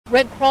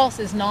Red Cross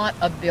is not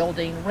a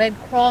building. Red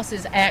Cross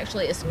is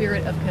actually a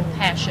spirit of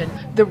compassion.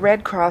 The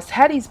Red Cross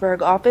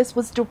Hattiesburg office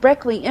was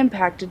directly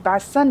impacted by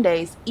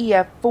Sunday's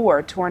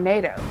EF4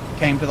 tornado.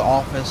 Came to the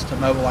office to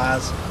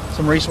mobilize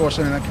some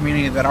resources in the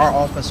community that our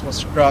office was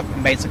struck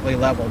and basically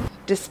leveled.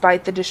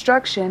 Despite the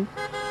destruction,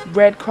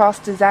 Red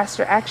Cross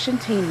Disaster Action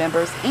Team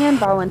members and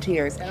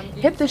volunteers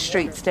hit the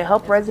streets to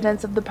help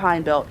residents of the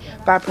Pine Belt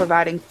by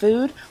providing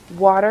food,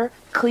 water,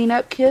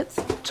 cleanup kits,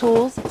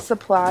 tools,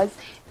 supplies,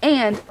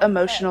 and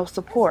emotional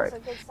support.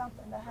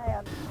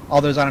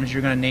 All those items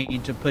you're going to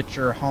need to put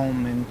your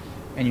home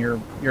and your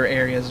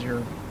areas,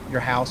 your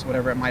house,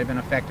 whatever it might have been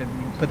affected,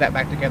 you put that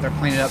back together,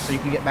 clean it up so you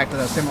can get back to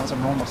the semblance of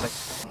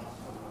normalcy.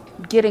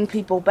 Getting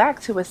people back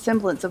to a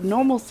semblance of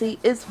normalcy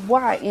is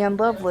why Ann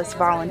Lovelace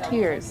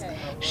volunteers.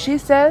 She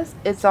says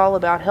it's all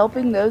about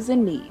helping those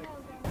in need.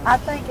 I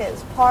think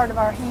it's part of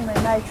our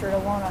human nature to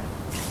want to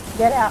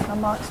get out and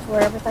amongst where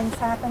everything's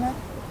happening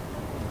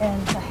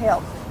and to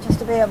help, just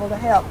to be able to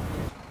help.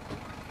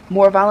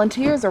 More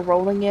volunteers are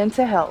rolling in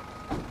to help.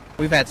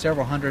 We've had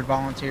several hundred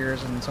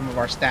volunteers and some of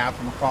our staff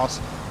from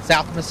across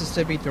South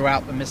Mississippi,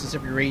 throughout the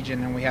Mississippi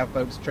region, and we have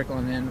folks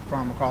trickling in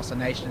from across the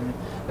nation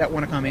that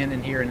want to come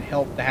in here and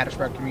help the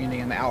Hattiesburg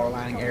community and the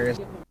outlying areas.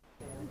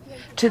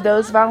 To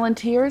those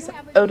volunteers,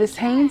 Otis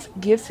Haynes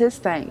gives his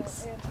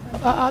thanks.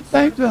 I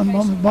thank them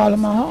from the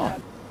bottom of my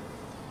heart.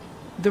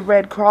 The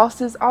Red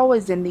Cross is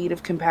always in need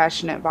of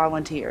compassionate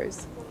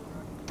volunteers.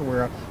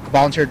 We're a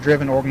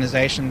volunteer-driven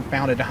organization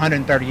founded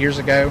 130 years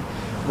ago.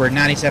 We're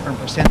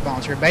 97%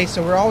 volunteer-based,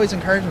 so we're always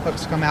encouraging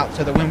folks to come out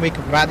so that when we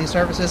can provide these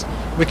services,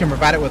 we can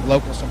provide it with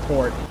local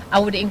support. I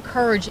would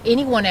encourage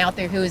anyone out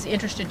there who is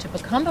interested to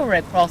become a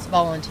Red Cross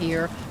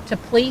volunteer to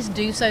please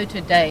do so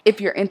today.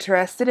 If you're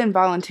interested in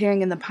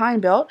volunteering in the Pine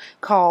Belt,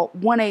 call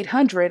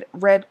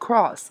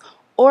 1-800-RED-CROSS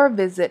or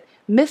visit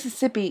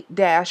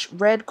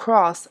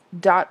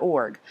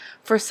Mississippi-redcross.org.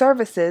 For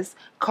services,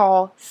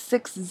 call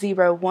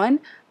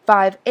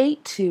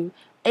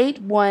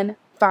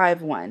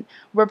 601-582-8151.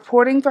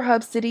 Reporting for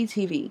Hub City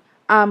TV,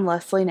 I'm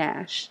Leslie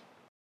Nash.